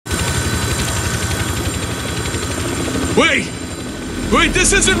Wait! Wait,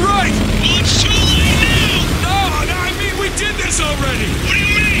 this isn't right! Well, it's too late now! No, I mean, we did this already! What do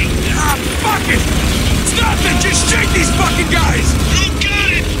you mean? Ah, fuck it! It's nothing! Just shake these fucking guys! You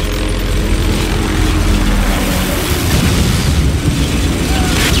got it!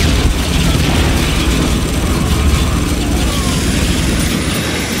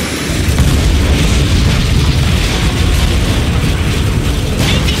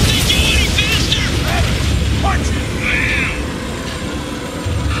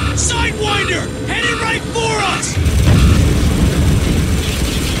 Sidewinder! Headed right for us!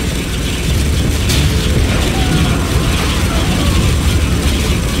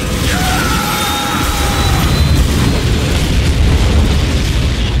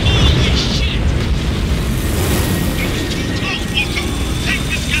 Holy shit! That was too close, Walker! Take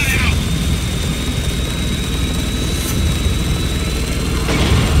this guy out!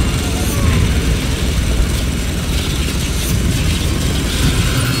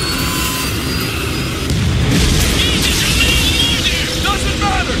 Doesn't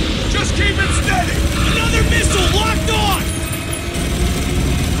matter! Just keep it steady! Another missile locked on!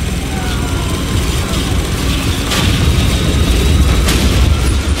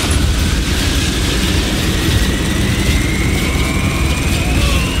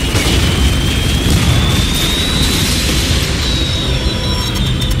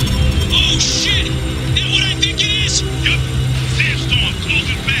 Oh shit! Is that what I think it is? Yup. Sandstorm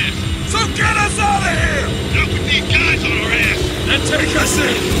closing fast. So get us out of here! Not with these guys on our ass. And take us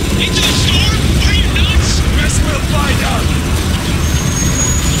in! Into the storm? Are you nuts? Guess we'll find out!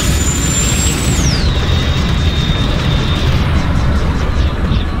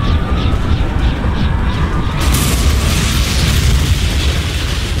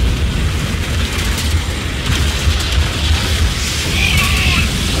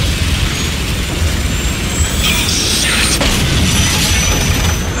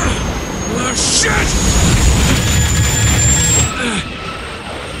 Oh, shit!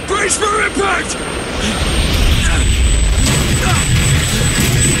 Brace for impact!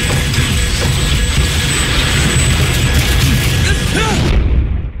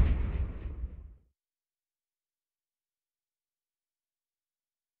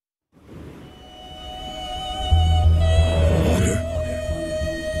 Walker?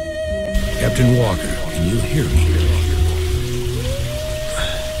 Captain Walker, can you hear me?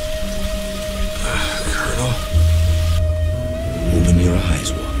 Colonel? Open your eyes,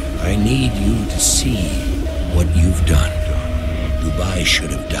 Walker. I need you to see what you've done. Dubai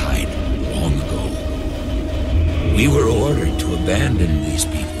should have died long ago. We were ordered to abandon these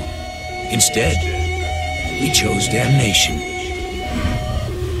people. Instead, we chose damnation.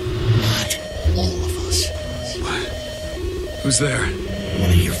 Not all of us. What? Who's there? One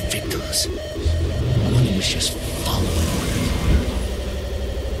of your victims. One who was just following orders.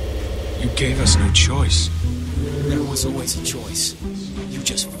 You gave us no choice. There was always a choice. You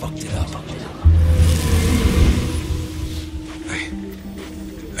just fucked it up.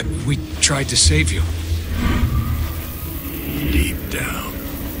 We tried to save you. Deep down,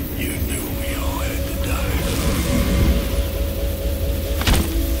 you knew we all had to die.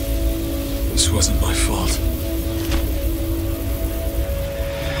 This wasn't my fault.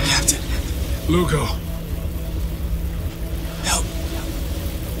 Captain, Lugo. help.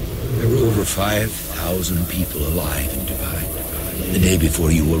 There were over 5,000 people alive in Dubai the day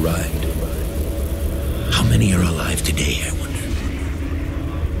before you arrived. How many are alive today, I wonder?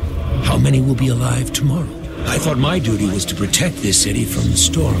 How many will be alive tomorrow? I thought my duty was to protect this city from the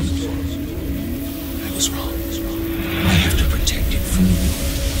storm. I was wrong. I have to protect it from you.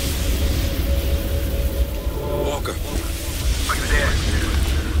 Walker, are you there?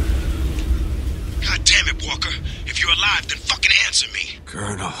 God damn it, Walker. If you're alive, then fucking answer me.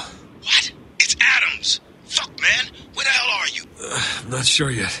 Colonel. What? It's Adams. Fuck, man. Where the hell are you? I'm not sure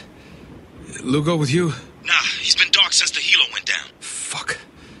yet. Lugo with you? Nah, he's been dark since the helo went down. Fuck.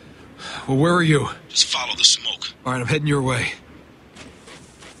 Well, where are you? Just follow the smoke. All right, I'm heading your way.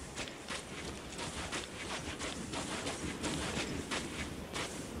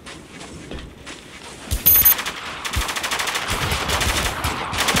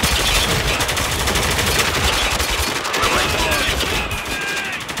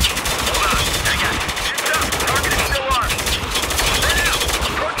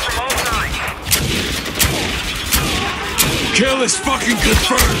 Kill is fucking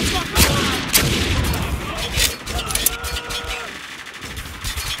confirmed!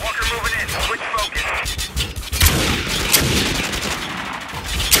 Walker moving in. Switch focus.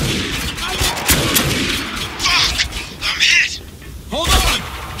 Fuck! I'm hit! Hold on!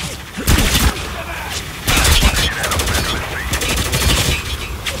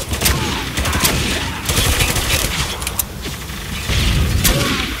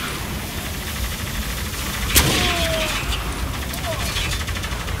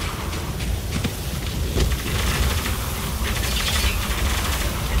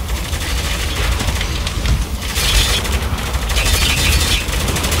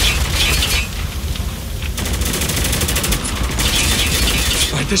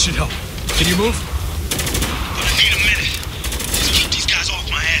 This should help. Can you move? Gonna need a minute. Just keep these guys off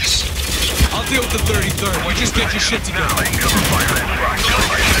my ass. I'll deal with the 33rd. You just get your shit together.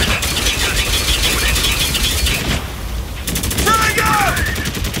 Bring up!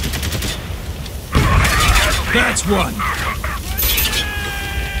 That's one.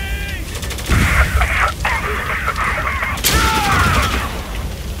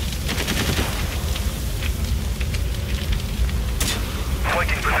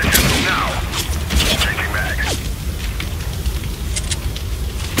 Flanking position now. Changing mag.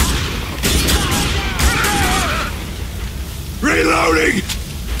 Reloading!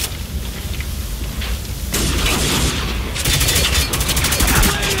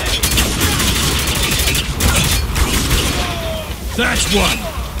 That's one.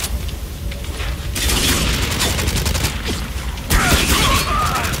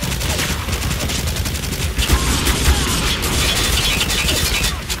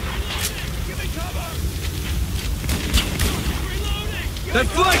 They're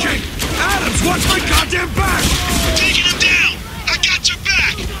flanking! Adams, watch my goddamn back! Taking him down! I got your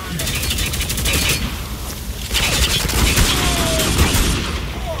back!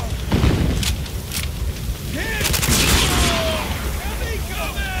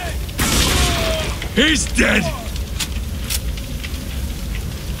 He's dead!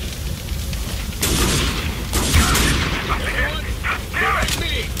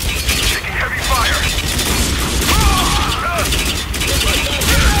 Taking heavy fire.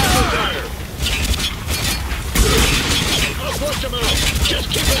 I'll flush him out. Just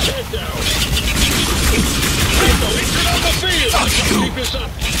keep his head down. Get on the field. Keep this up.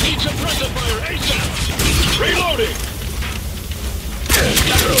 Need suppressive fire ASAP. Reloading.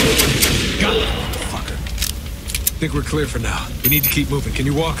 Got it, fucker. Think we're clear for now. We need to keep moving. Can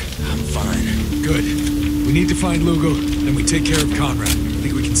you walk? I'm fine. Good. We need to find Lugo, then we take care of Conrad. I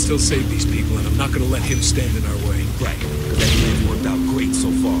think we can still save these people, and I'm not gonna let him stand in our way. Right. That plan's worked out great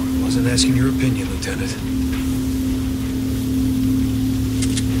so far. Wasn't asking your opinion, Lieutenant.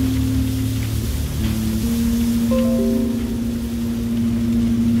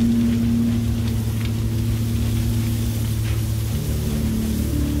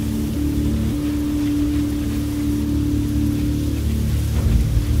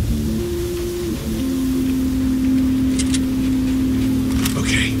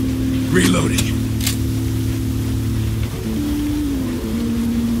 Reloading.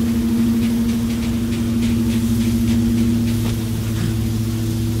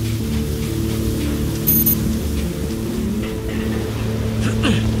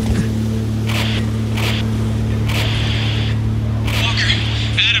 Walker,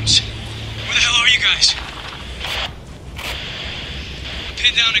 Adams, where the hell are you guys? I'm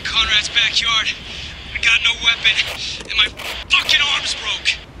pinned down in Conrad's backyard. I got no weapon, and my fucking arms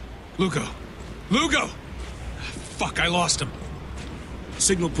broke. Lugo! Lugo! Fuck, I lost him.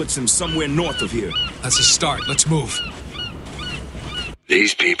 Signal puts him somewhere north of here. That's a start. Let's move.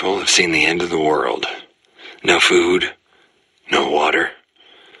 These people have seen the end of the world. No food, no water,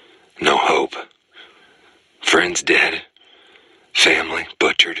 no hope. Friends dead, family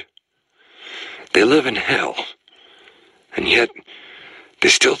butchered. They live in hell, and yet they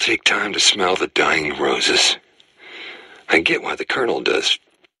still take time to smell the dying roses. I get why the Colonel does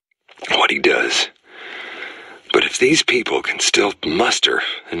what he does. But if these people can still muster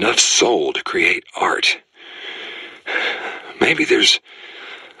enough soul to create art, maybe there's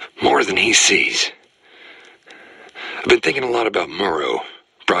more than he sees. I've been thinking a lot about Murrow,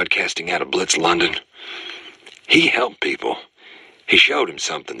 broadcasting out of Blitz, London. He helped people. He showed him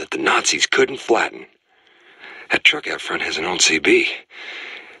something that the Nazis couldn't flatten. That truck out front has an old CB.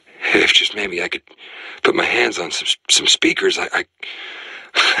 If just maybe I could put my hands on some speakers, I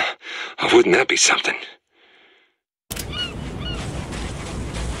wouldn't that be something?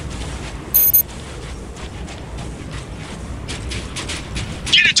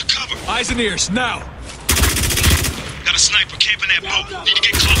 Get into cover! Eyes and ears, now! Got a sniper camping that boat. Need to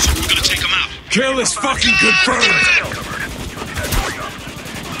get closer. We're gonna take him out. Kill is fucking confirmed!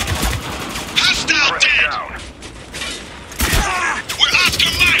 Hostile dead! We're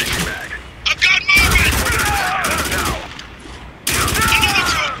Oscar Mike! I've got movement! Another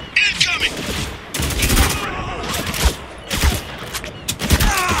group! Incoming!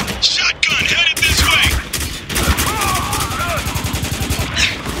 Shotgun headed this way!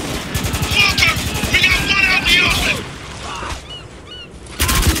 Walker! We got one out in the open!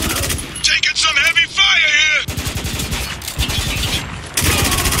 Taking some heavy fire here!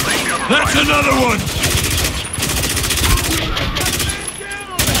 That's another one!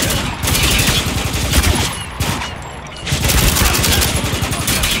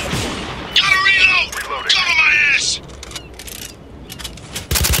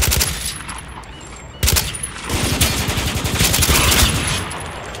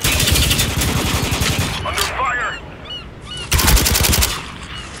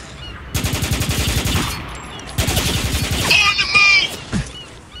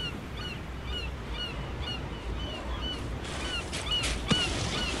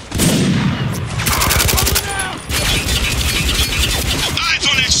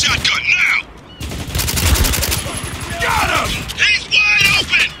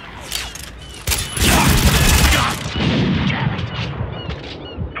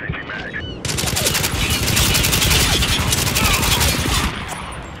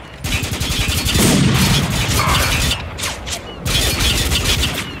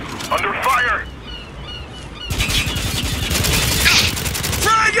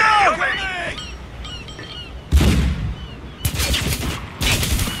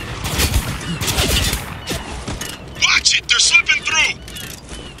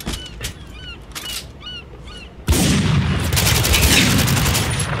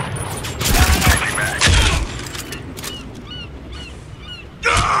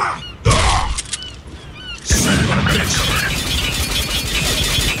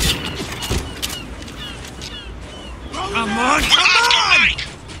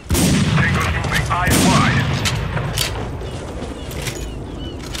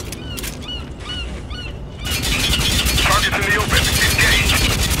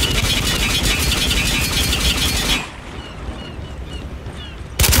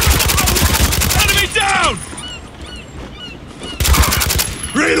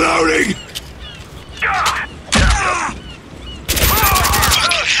 Reloading! Fucking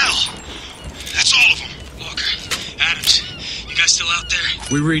hell! That's all of them. Walker, Adams, you guys still out there?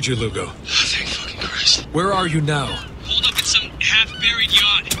 We read you, Lugo. Oh, thank fucking Christ. Where are you now? Hold up at some half-buried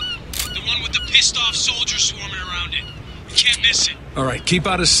yacht. The one with the pissed-off soldiers swarming around it. You can't miss it. All right, keep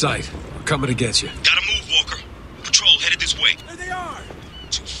out of sight. We're coming to get you. Gotta move, Walker. Patrol headed this way. There they are!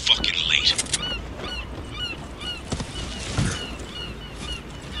 Too fucking late.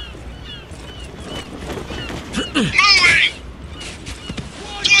 Moving!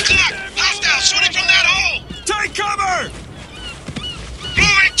 2 o'clock! Hostile shooting from that hole! Take cover!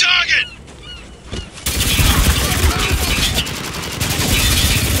 Moving target!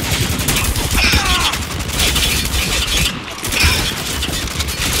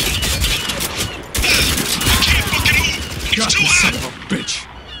 Can't fucking move! God, It's too you son hot! of a bitch.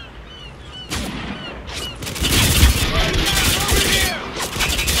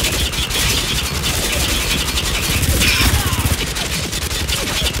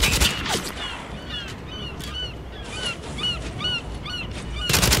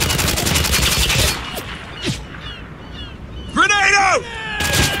 Grenade out!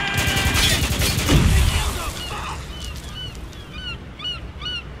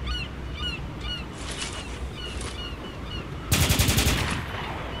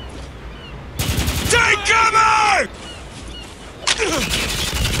 Take cover!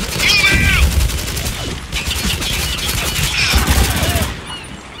 Moving out!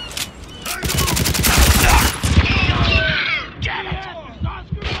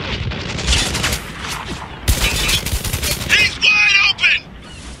 He's wide open!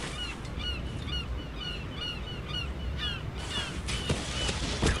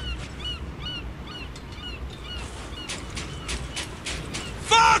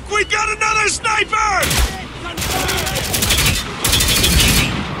 Fuck! We got another sniper!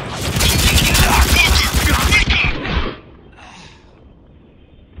 Walker, wake up!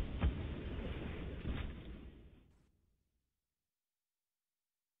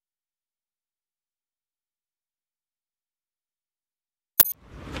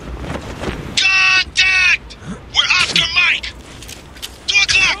 Contact! We're Oscar Mike! 2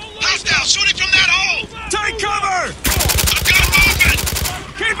 o'clock! Hostile shooting from that hole! Take cover! I've got movement!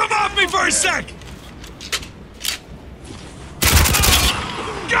 Keep him off me for a sec!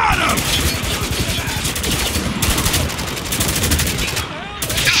 Got him!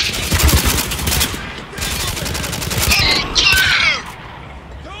 All clear!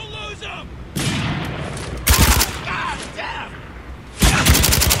 Don't lose them!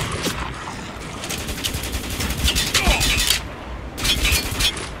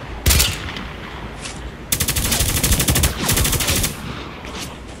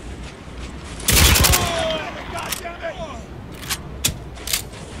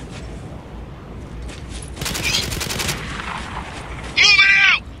 Moving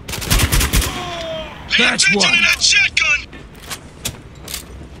out! Pay That's attention one. to that shotgun!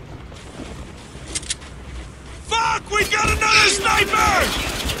 Fuck! We got another sniper!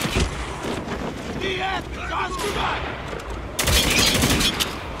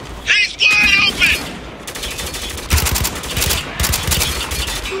 He's wide open!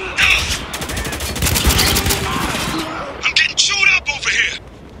 I'm getting chewed up over here!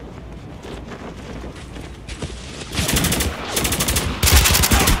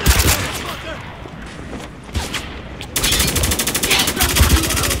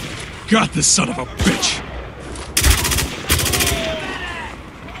 Got the son of a bitch.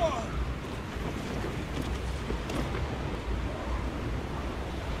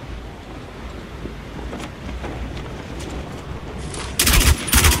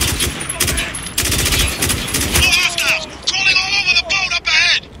 More hostiles! Crawling all over the boat up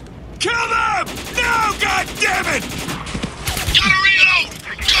ahead! Kill them! No! God damn it! Gotta reload!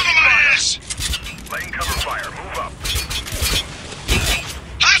 Cover my ass! Laying cover fire. Move up.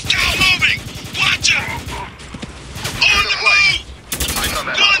 Hostile moving! Watch him!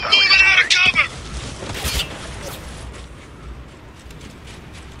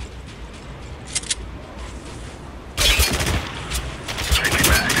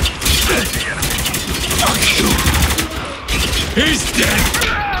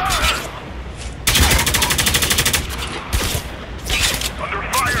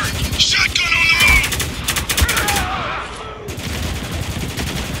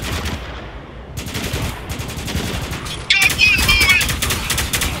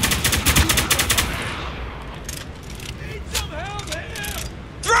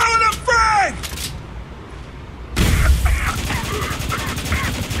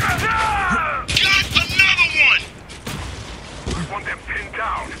 Pinned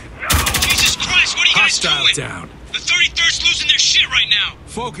down. Jesus Christ, what are you guys Hostile doing? down. The 33rd's losing their shit right now.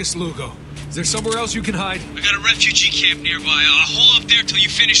 Focus, Lugo. Is there somewhere else you can hide? I got a refugee camp nearby. I'll hole up there till you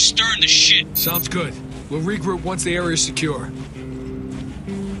finish stirring the shit. Sounds good. We'll regroup once the area's secure.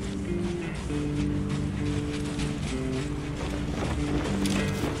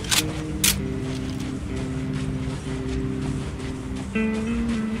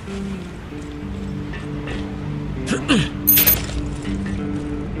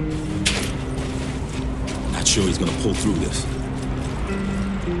 Not sure he's gonna pull through this.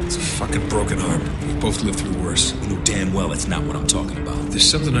 It's a fucking broken arm. We both lived through worse. You know damn well that's not what I'm talking about. There's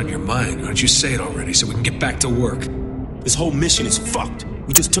something on your mind. Why don't you say it already so we can get back to work? This whole mission is fucked.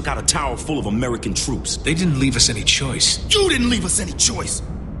 We just took out a tower full of American troops. They didn't leave us any choice. You didn't leave us any choice.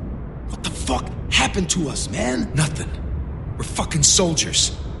 What the fuck happened to us, man? Nothing. We're fucking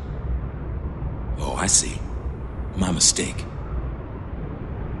soldiers. Oh, I see. My mistake.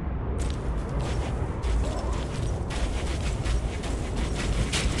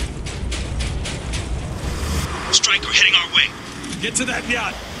 Striker heading our way. Get to that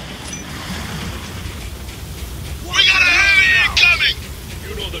yacht. We got a heavy incoming!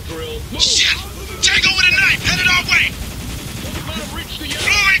 You know the drill. Move! Shit! Tango with a knife headed our way! Let him reach the yacht!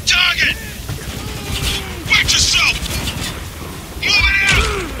 Moving target! Watch yourself! Moving out!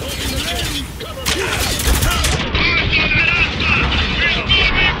 Holding the gate! Cover me! He's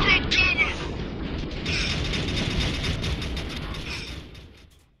moving from cover!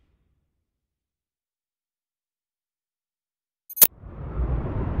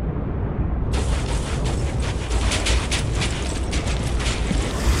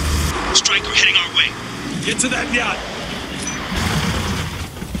 Striker heading our way. Get to that yacht.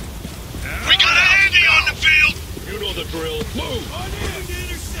 We got a heavy on the field! You know the drill. Move!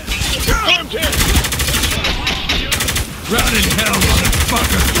 Armed him! Round in hell,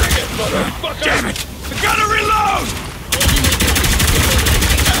 motherfucker. Bring it, motherfucker! Damn it. I gotta reload.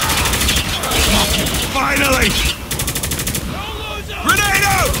 Finally. Grenade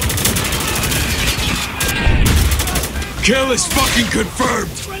out. Kill is fucking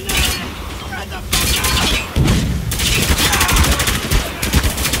confirmed.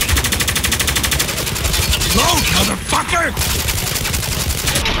 Load, motherfucker!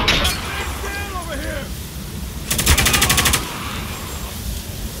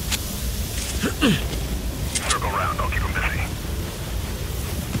 Circle round, I'll keep him busy.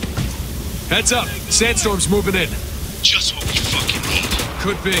 Heads up. Sandstorm's moving in. Just what we fucking need.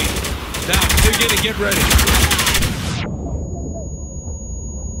 Could be. Now, dig in and get ready.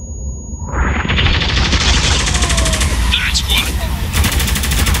 That's what.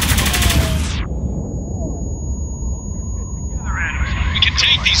 We can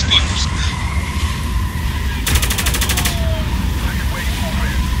take these fuckers.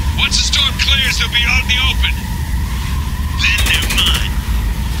 Once the storm clears, they'll be out in the open. Then they're mine.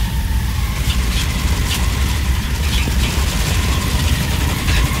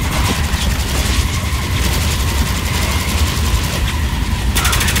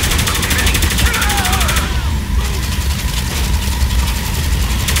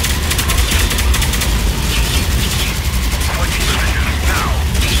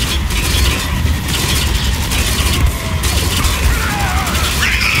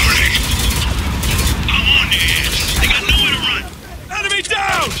 Reloading! I'm on the edge. They got nowhere to run. Enemy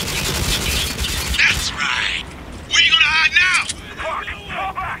down! That's right. Where you gonna hide now? Fuck!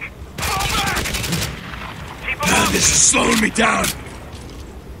 Fall back! Fall back! Keep him up! This is slowing me down!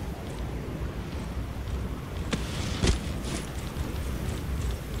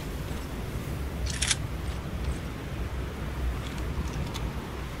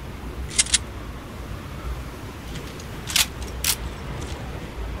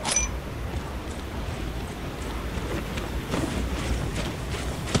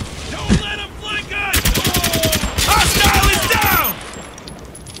 Don't let him flank us! Hostile is down!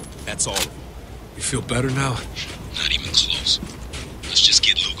 That's all. You feel better now? Not even close. Let's just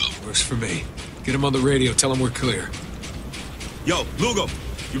get Lugo. Works for me. Get him on the radio. Tell him we're clear. Yo, Lugo,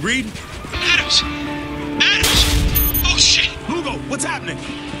 you read? Adams! Adams! Oh shit! Lugo, what's happening?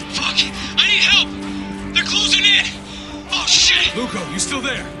 Fuck! I need help! They're closing in! Oh shit! Lugo, you still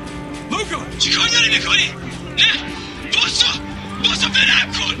there? Lugo! 시간이 거리! 네! 벌써! 벌써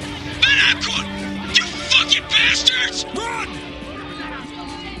베나콘! 베나콘! You fucking bastards! Run!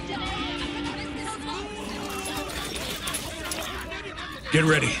 Get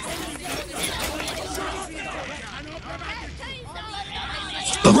ready.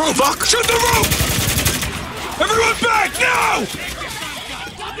 The rope, Buck! Shoot the rope! Everyone back, now!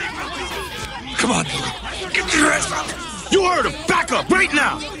 Come on, Lugo. Get your ass up! You heard him! Back up, right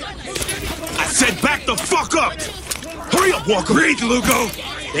now! I said back the fuck up! Hurry up, Walker! Breathe, Lugo!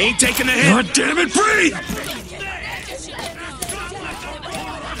 They ain't taking the hit! God damn it, breathe!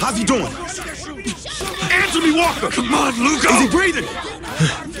 How's he doing? Answer me, Walker! Come on, Lugo! Is he breathing?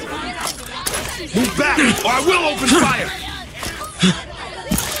 Move back, or I will open fire!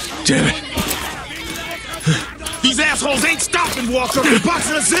 Damn it! These assholes ain't stopping, Walker! They're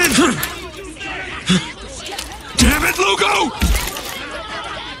boxing us in! Damn it, Lugo!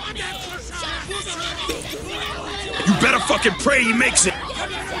 You better fucking pray he makes it!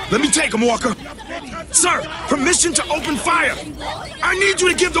 Let me take him, Walker! Sir, permission to open fire! I need you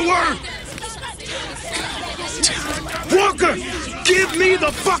to give the word! Walker! Give me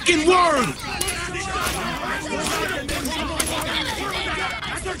the fucking word!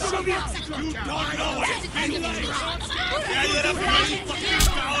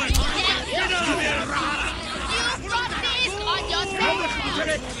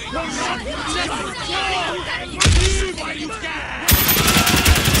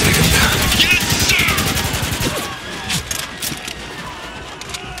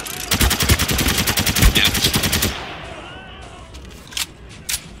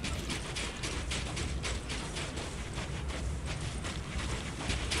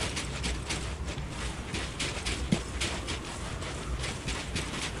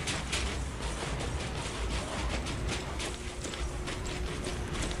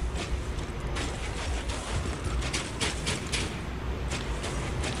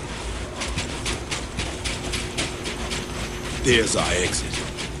 There's our exit.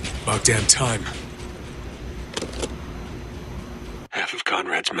 About damn time. Half of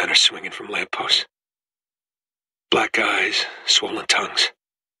Conrad's men are swinging from lampposts. Black eyes, swollen tongues.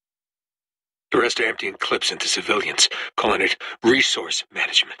 The rest are emptying clips into civilians, calling it resource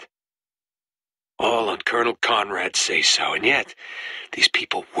management. All on Colonel Conrad's say-so, and yet these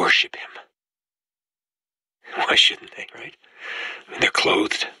people worship him. Why shouldn't they, right? I mean, they're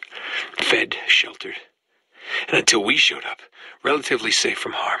clothed, fed, sheltered, and until we showed up, relatively safe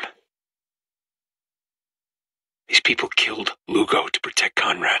from harm. These people killed Lugo to protect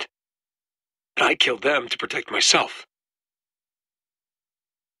Conrad, and I killed them to protect myself.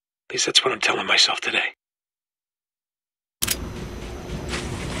 At least that's what I'm telling myself today.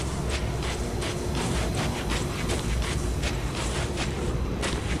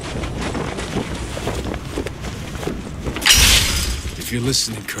 If you're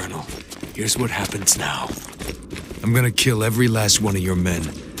listening, Colonel, here's what happens now. I'm gonna kill every last one of your men,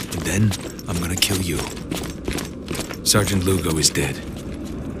 and then I'm gonna kill you. Sergeant Lugo is dead.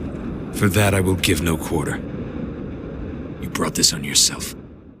 For that, I will give no quarter. You brought this on yourself.